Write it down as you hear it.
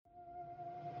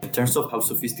In terms of how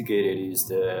sophisticated is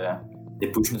the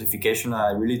push notification,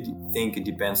 I really think it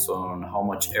depends on how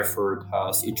much effort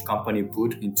has each company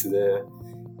put into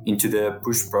the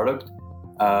push product.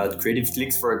 At Creative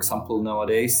Clicks, for example,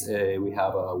 nowadays we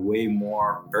have a way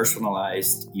more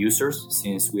personalized users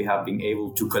since we have been able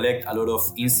to collect a lot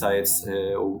of insights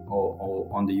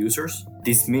on the users.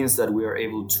 This means that we are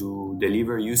able to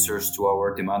deliver users to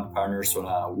our demand partners on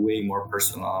a way more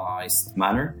personalized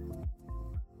manner.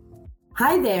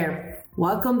 Hi there!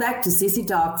 Welcome back to CC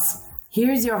Talks.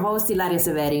 Here's your host, Ilaria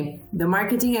Severi, the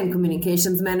Marketing and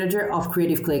Communications Manager of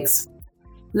Creative Clicks.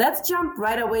 Let's jump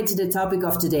right away to the topic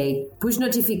of today, push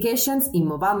notifications in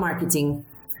mobile marketing.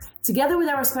 Together with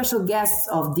our special guests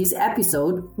of this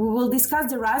episode, we will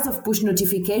discuss the rise of push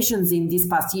notifications in these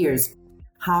past years,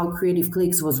 how Creative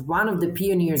Clicks was one of the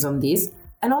pioneers on this,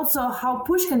 and also how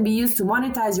push can be used to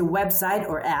monetize your website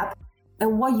or app,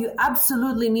 and what you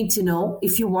absolutely need to know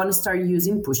if you want to start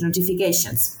using push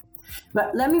notifications.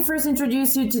 But let me first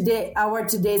introduce you to our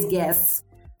today's guests.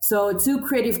 So 2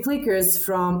 creative clickers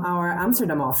from our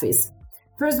Amsterdam office.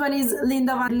 First one is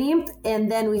Linda van Liemt,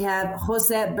 and then we have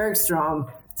Jose Bergstrom.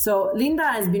 So Linda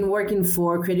has been working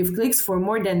for Creative Clicks for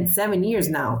more than 7 years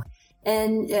now,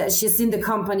 and she's seen the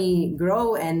company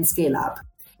grow and scale up.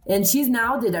 And she's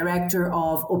now the Director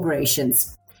of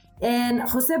Operations. And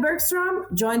Jose Bergstrom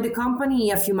joined the company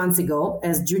a few months ago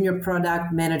as Junior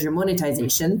Product Manager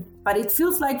Monetization, but it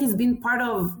feels like he's been part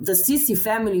of the CC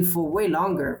family for way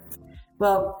longer.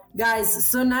 Well, guys,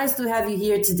 so nice to have you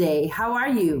here today. How are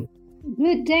you?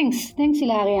 Good, thanks. Thanks,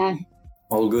 Ilaria.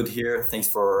 All good here. Thanks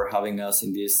for having us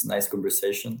in this nice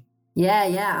conversation.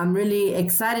 Yeah, I'm really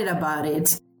excited about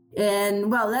it.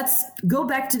 And well, let's go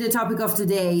back to the topic of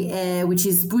today, which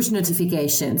is push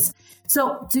notifications.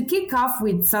 So to kick off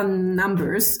with some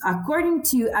numbers, according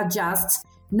to Adjust,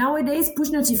 nowadays push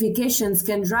notifications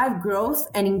can drive growth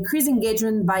and increase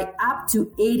engagement by up to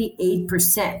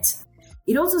 88%.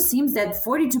 It also seems that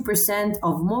 42%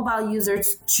 of mobile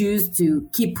users choose to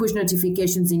keep push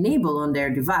notifications enabled on their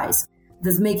device,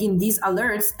 thus making these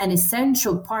alerts an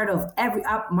essential part of every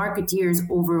app marketeer's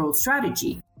overall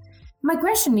strategy. My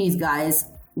question is, guys,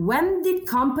 when did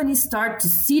companies start to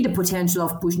see the potential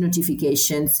of push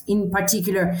notifications, in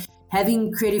particular,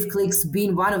 having Creative Clicks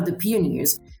being one of the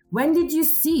pioneers? When did you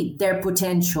see their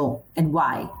potential and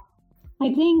why?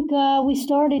 I think we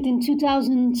started in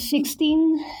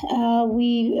 2016.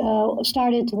 We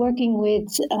started working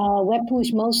with web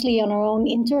push mostly on our own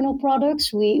internal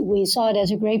products. We saw it as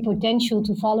a great potential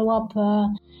to follow up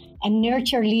and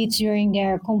nurture leads during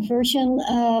their conversion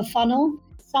funnel.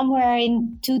 Somewhere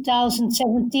in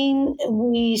 2017,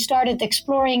 we started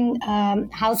exploring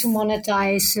how to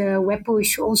monetize web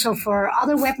push also for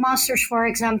other webmasters, for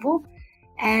example.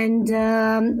 And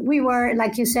we were,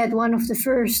 like you said, one of the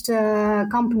first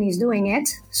companies doing it.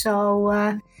 So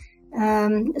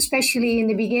especially in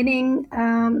the beginning,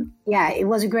 it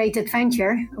was a great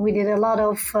adventure. We did a lot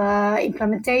of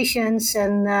implementations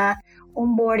and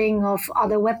onboarding of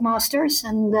other webmasters.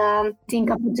 And I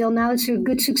think up until now, it's a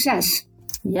good success.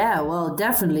 Yeah, well,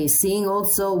 definitely. Seeing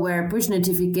also where push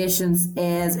notifications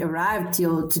has arrived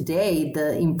till today,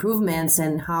 the improvements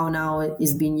and how now it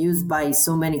is being used by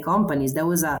so many companies. That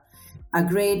was a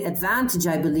great advantage,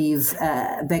 I believe,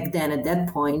 back then at that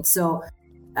point. So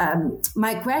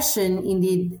my question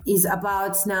indeed is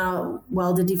about now,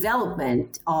 well, the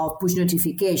development of push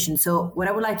notifications. So what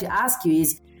I would like to ask you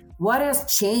is, what has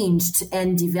changed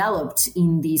and developed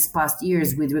in these past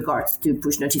years with regards to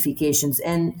push notifications?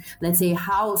 And let's say,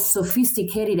 how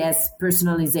sophisticated has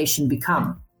personalization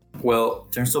become? Well,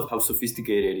 in terms of how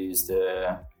sophisticated is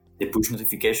the push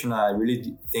notification, I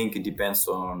really think it depends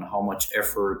on how much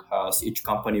effort has each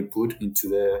company put into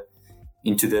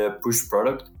the push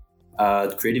product.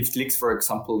 At Creative Clicks, for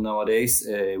example, nowadays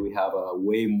we have a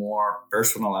way more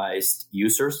personalized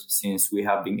users since we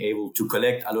have been able to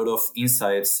collect a lot of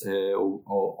insights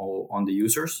on the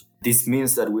users. This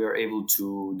means that we are able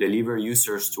to deliver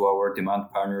users to our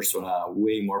demand partners on a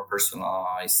way more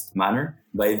personalized manner.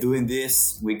 By doing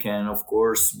this, we can, of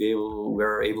course,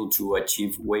 we're able to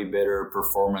achieve way better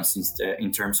performance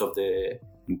in terms of the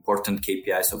important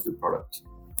KPIs of the product.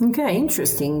 Okay,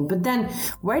 interesting. But then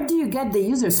where do you get the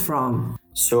users from?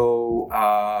 So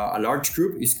a large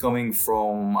group is coming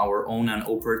from our own and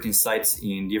operating sites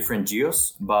in different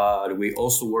geos, but we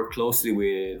also work closely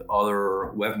with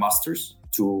other webmasters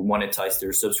to monetize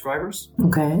their subscribers.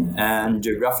 Okay. And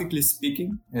geographically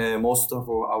speaking, most of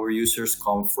our users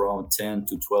come from 10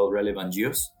 to 12 relevant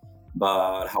geos.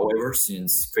 But however,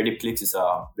 since Creative Clicks is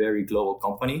a very global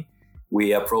company,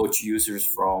 we approach users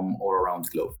from all around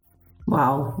the globe.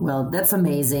 Wow, well, that's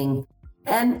amazing.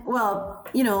 And well,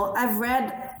 I've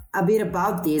read a bit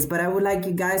about this, but I would like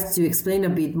you guys to explain a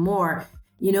bit more.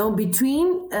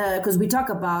 Between, because we talk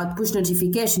about push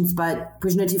notifications, but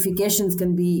push notifications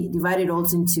can be divided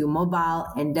also into mobile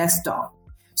and desktop.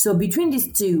 So between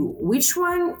these two, which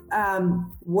one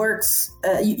works,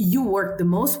 you work the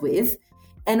most with?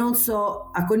 And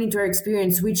also, according to our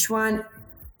experience, which one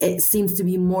it seems to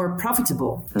be more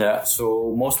profitable? Yeah,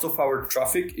 so most of our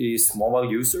traffic is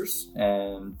mobile users,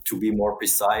 and to be more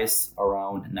precise,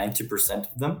 around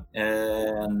 90% of them.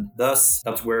 And thus,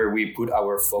 that's where we put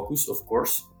our focus, of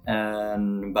course.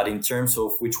 But in terms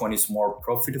of which one is more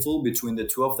profitable between the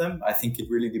two of them, I think it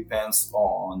really depends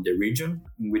on the region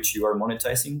in which you are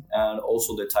monetizing and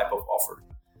also the type of offer.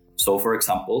 So, for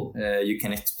example, you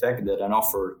can expect that an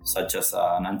offer such as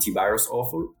an antivirus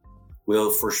offer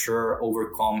will for sure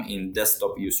overcome in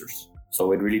desktop users.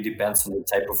 So it really depends on the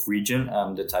type of region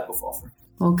and the type of offer.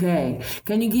 Okay.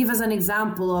 Can you give us an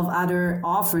example of other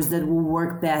offers that will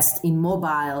work best in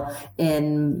mobile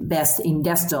and best in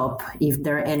desktop, if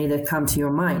there are any that come to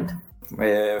your mind?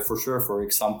 For sure. For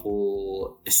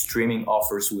example, streaming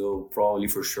offers will probably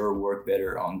for sure work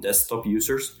better on desktop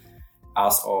users,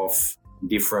 as of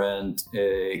different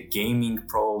gaming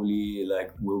probably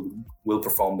will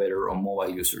perform better on mobile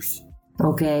users.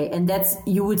 Okay, and that's,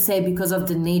 you would say, because of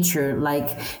the nature,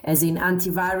 like as in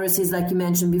antiviruses, like you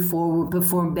mentioned before, will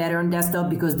perform better on desktop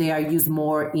because they are used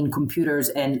more in computers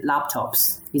and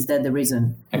laptops. Is that the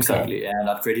reason? Exactly. Okay. And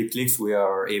at Creative Clicks, we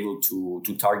are able to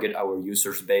target our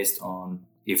users based on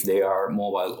if they are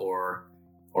mobile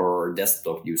or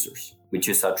desktop users, which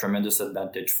is a tremendous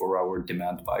advantage for our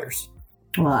demand buyers.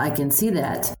 Well, I can see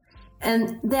that.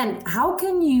 And then how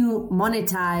can you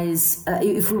monetize,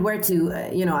 if we were to,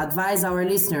 advise our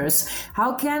listeners,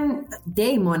 how can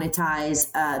they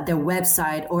monetize their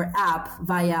website or app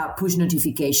via push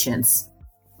notifications?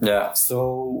 Yeah,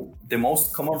 so the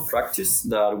most common practice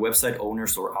that website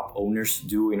owners or app owners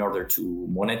do in order to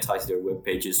monetize their web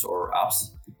pages or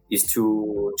apps is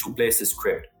to place a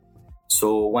script.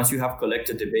 So once you have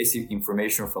collected the basic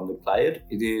information from the client,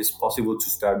 it is possible to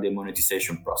start the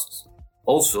monetization process.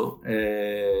 Also,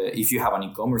 if you have an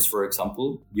e-commerce, for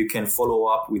example, you can follow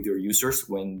up with your users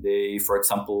when they, for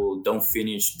example, don't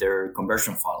finish their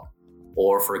conversion funnel,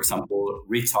 or, for example,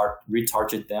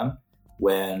 retarget them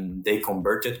when they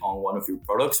converted on one of your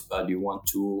products, but you want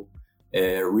to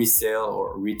resell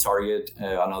or retarget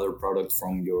another product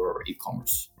from your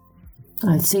e-commerce.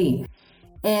 I see.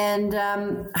 And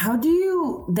how do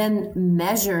you then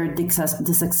measure the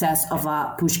success of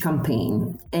a push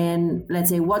campaign? And let's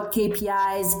say, what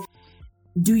KPIs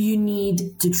do you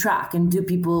need to track? And do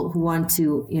people who want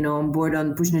to, onboard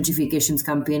on push notifications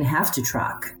campaign have to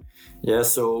track? Yeah,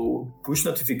 so push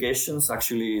notifications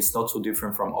actually is not so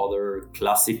different from other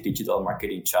classic digital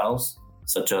marketing channels,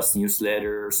 such as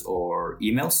newsletters or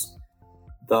emails.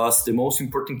 Thus, the most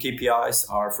important KPIs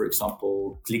are, for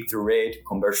example, click-through rate,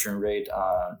 conversion rate,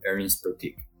 and earnings per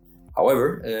click.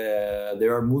 However,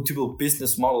 there are multiple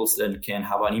business models that can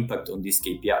have an impact on these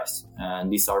KPIs.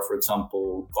 And these are, for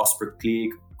example, cost per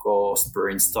click, cost per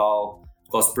install,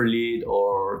 cost per lead,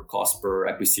 or cost per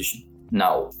acquisition.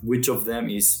 Now, which of them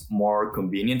is more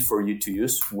convenient for you to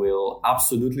use will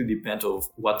absolutely depend on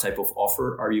what type of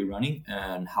offer are you running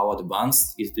and how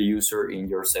advanced is the user in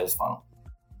your sales funnel.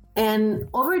 And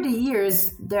over the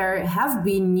years, there have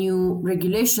been new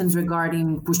regulations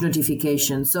regarding push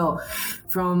notifications. So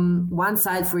from one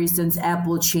side, for instance,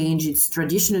 Apple changed its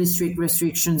traditionally strict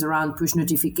restrictions around push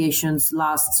notifications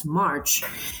last March.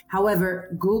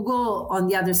 However, Google, on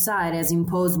the other side, has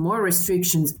imposed more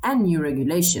restrictions and new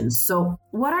regulations. So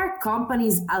what are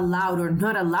companies allowed or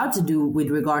not allowed to do with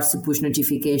regards to push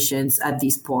notifications at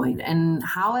this point? And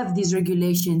how have these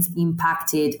regulations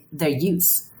impacted their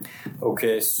use?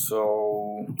 Okay,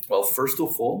 so, well, first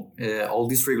of all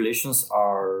these regulations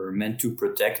are meant to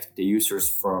protect the users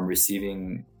from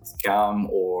receiving scam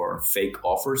or fake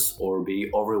offers or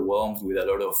be overwhelmed with a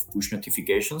lot of push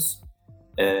notifications.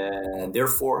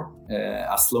 Therefore,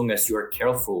 as long as you are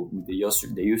careful with the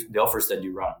offers that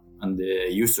you run and the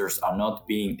users are not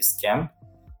being scammed,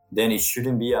 then it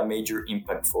shouldn't be a major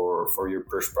impact for your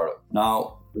first product.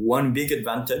 Now, one big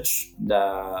advantage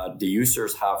that the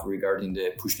users have regarding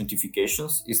the push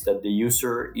notifications is that the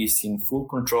user is in full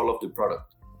control of the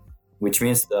product, which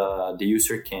means that the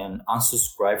user can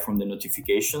unsubscribe from the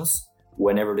notifications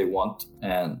whenever they want,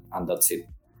 and that's it.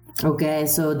 Okay,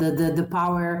 so the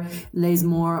power lays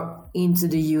more into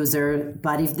the user,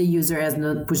 but if the user has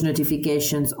no push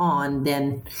notifications on,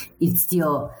 then it's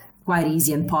still quite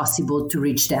easy and possible to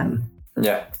reach them.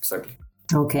 Yeah, exactly.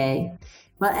 Okay.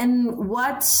 Well, and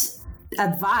what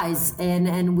advice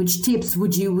and which tips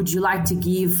would you like to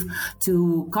give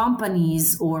to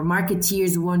companies or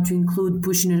marketeers who want to include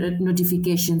push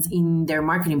notifications in their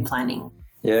marketing planning?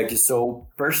 Yeah, so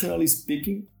personally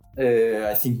speaking,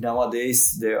 I think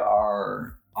nowadays there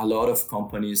are a lot of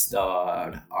companies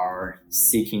that are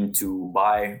seeking to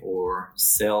buy or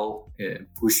sell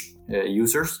push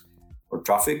users or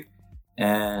traffic.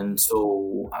 And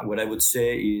so what I would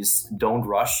say is don't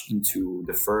rush into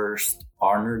the first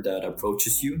partner that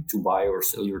approaches you to buy or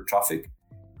sell your traffic.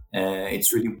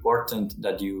 It's really important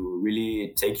that you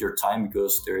really take your time,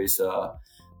 because there is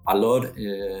a lot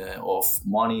of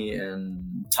money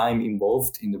and time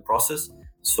involved in the process.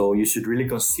 So you should really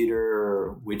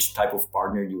consider which type of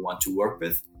partner you want to work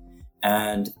with.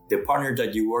 And the partner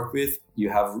that you work with, you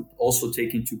have also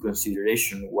taken into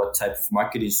consideration what type of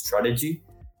marketing strategy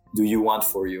do you want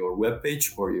for your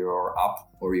webpage or your app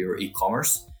or your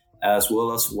e-commerce, as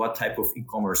well as what type of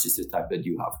e-commerce is the type that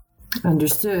you have.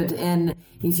 Understood. And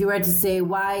if you were to say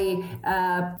why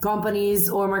companies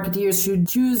or marketeers should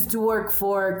choose to work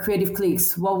for Creative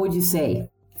Clicks, what would you say?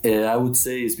 I would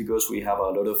say it's because we have a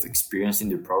lot of experience in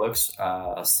the products.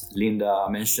 As Linda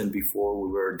mentioned before,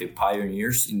 we were the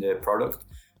pioneers in the product.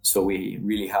 So we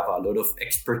really have a lot of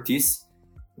expertise.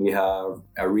 We have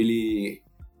a really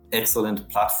excellent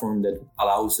platform that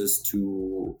allows us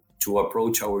to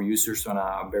approach our users on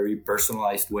a very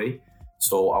personalized way.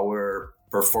 So our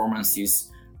performance is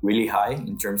really high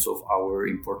in terms of our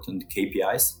important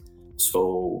KPIs.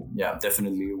 So yeah,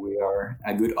 definitely we are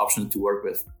a good option to work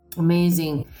with.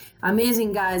 Amazing,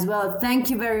 guys. Well, thank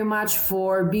you very much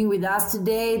for being with us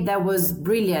today. That was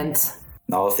brilliant.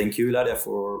 No, thank you, Ilaria,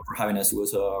 for having us. It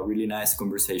was a really nice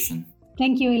conversation.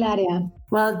 Thank you, Ilaria.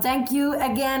 Well, thank you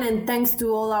again, and thanks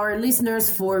to all our listeners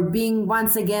for being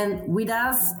once again with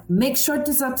us. Make sure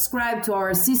to subscribe to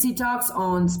our CC Talks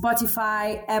on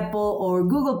Spotify, Apple, or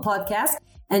Google Podcasts,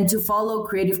 and to follow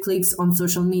Creative Clicks on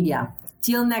social media.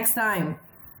 Till next time.